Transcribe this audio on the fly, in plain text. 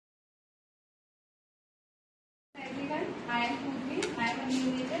everyone, I am Purvi. I am a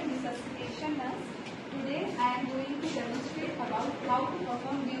neonatal resuscitation nurse. Today I am going to demonstrate about how to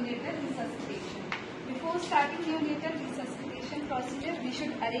perform neonatal resuscitation. Before starting neonatal resuscitation procedure, we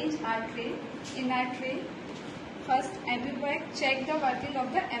should arrange our tray. In our tray, first embryo bag, check the working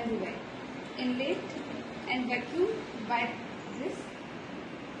of the embryo bag. Inlet and vacuum by this.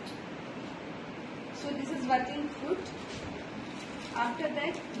 So this is working good. After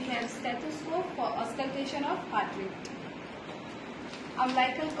that, we have stethoscope for auscultation of heart rate.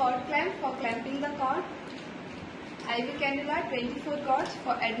 Umbilical cord clamp for clamping the cord. IV cannula 24 cords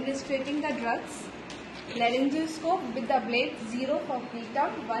for administrating the drugs. Laryngoscope with the blade 0 for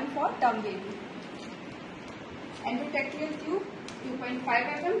preterm, 1 for term baby. Endotracheal tube 2.5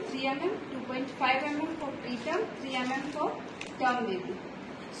 mm, 3 mm, 2.5 mm for preterm, 3 mm for term baby.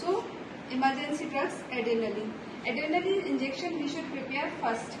 So, emergency drugs adrenaline. Adrenaline injection we should prepare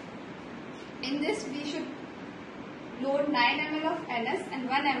first. In this we should load 9 ml of NS and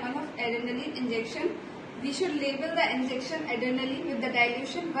 1 ml of adrenaline injection. We should label the injection adrenaline with the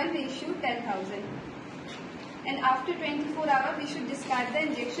dilution 1:10,000. And after 24 hours we should discard the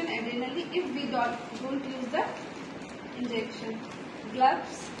injection adrenaline if we don't use the injection.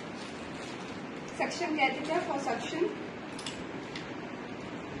 Gloves, suction catheter for suction.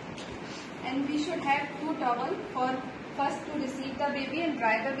 And we should have 2 towels for first to receive the baby and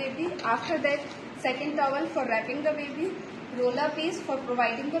dry the baby. After that, second towel for wrapping the baby. Roller piece for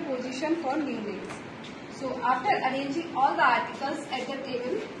providing the position for neonates. So after arranging all the articles at the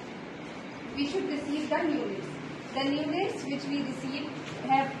table, we should receive the neonates. The neonates which we receive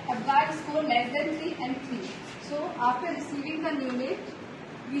have Apgar score less than 3 and 3. So after receiving the neonate,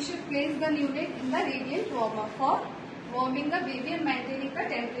 we should place the neonate in the radiant warmer for warming the baby and maintaining the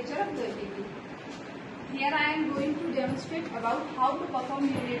temperature of the baby. Here I am going to demonstrate about how to perform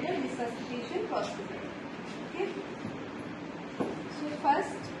neonatal resuscitation procedure. Okay. So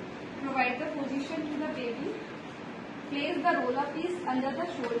first, provide the position to the baby. Place the roller piece under the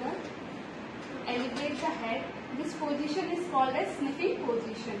shoulder. Elevate the head. This position is called as sniffing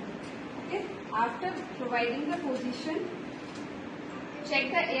position. Okay. After providing the position, check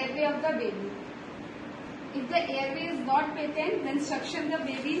the airway of the baby. If the airway is not patent, then suction the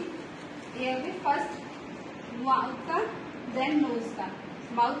baby airway first mouth ka, then nose ka.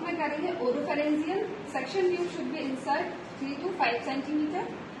 Mouth में करेंगे oropharyngeal. Suction tube should be insert 3 to 5 cm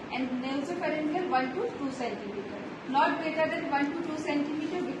and nasopharyngeal 1 to 2 cm. Not greater than 1 to 2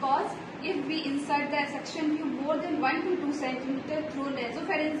 cm because if we insert the suction tube more than 1 to 2 cm through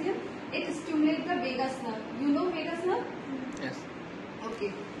nasopharyngeal, it stimulates the vagus nerve. You know vagus nerve? Yes.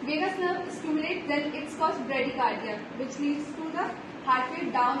 Okay. Vagus nerve stimulates, then it's called bradycardia, which leads to the heart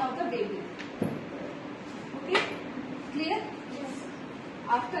rate down of the baby. Okay? Clear? Yes.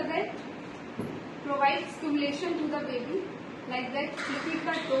 After that, provide stimulation to the baby. Like that, flip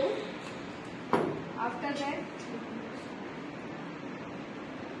the toe. After that,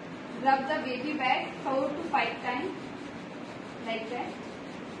 rub the baby back 4 to 5 times. Like that.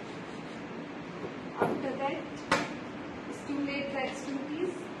 After that, stimulate the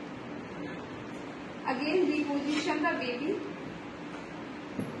extremities. Again reposition the baby.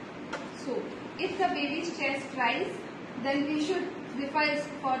 So, if the baby's chest rise, then we should refer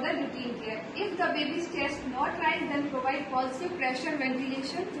for the routine care. If the baby's chest not rise, then provide positive pressure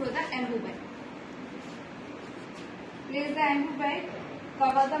ventilation through the embryo bag. Place the embryo bag,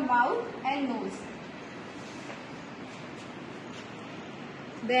 cover the mouth and nose.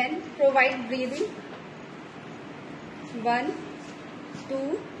 Then provide breathing. 1,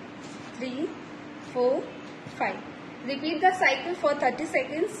 2, 3, 4, 5. Repeat the cycle for 30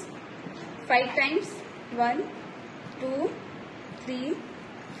 seconds. 5 times. 1, 2, 3,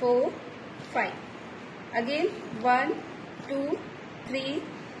 4, 5. Again 1, 2, 3,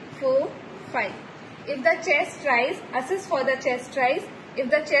 4, 5. If the chest rise, assess for the chest rise. If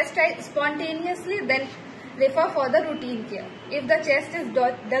the chest rise spontaneously, then refer for the routine care. If the chest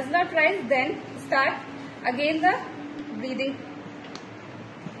does not rise, then start again the breathing.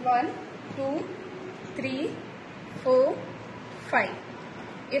 1, 2, 3, 4, 5.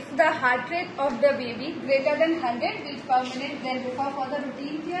 If the heart rate of the baby greater than 100 beats per minute, then refer for the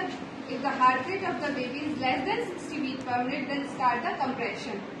routine care. If the heart rate of the baby is less than 60 beats per minute, then start the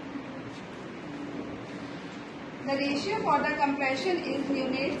compression. The ratio for the compression is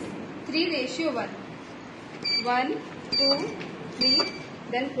neonates 3:1. 1, 2, 3,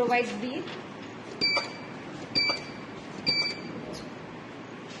 then provide breathe.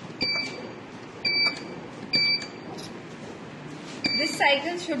 This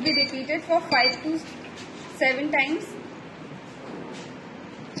cycle should be repeated for 5 to 7 times.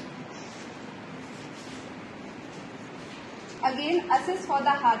 Again, assess for the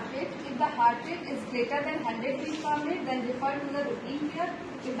heart rate. If the heart rate is greater than 100 beats per minute, then refer to the routine care.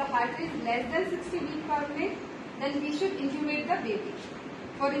 If the heart rate is less than 60 beats per minute, then we should intubate the baby.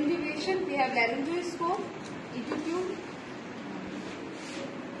 For intubation, we have laryngoscope, ET tube,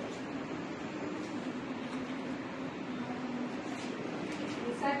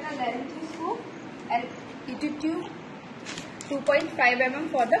 insert the laryngoscope and ET tube, 2.5 mm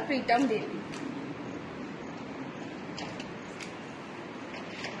for the preterm baby.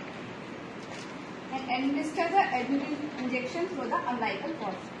 And administer the adrenaline injection through the umbilical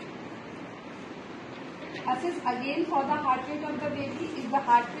cord. Assess again for the heart rate of the baby. If the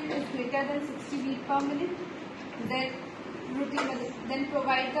heart rate is greater than 60 beats per minute, then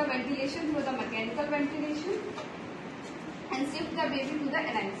provide the ventilation through the mechanical ventilation and shift the baby to the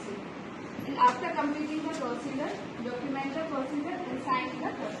NICU. And after completing the procedure, document the procedure and sign the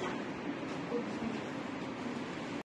procedure.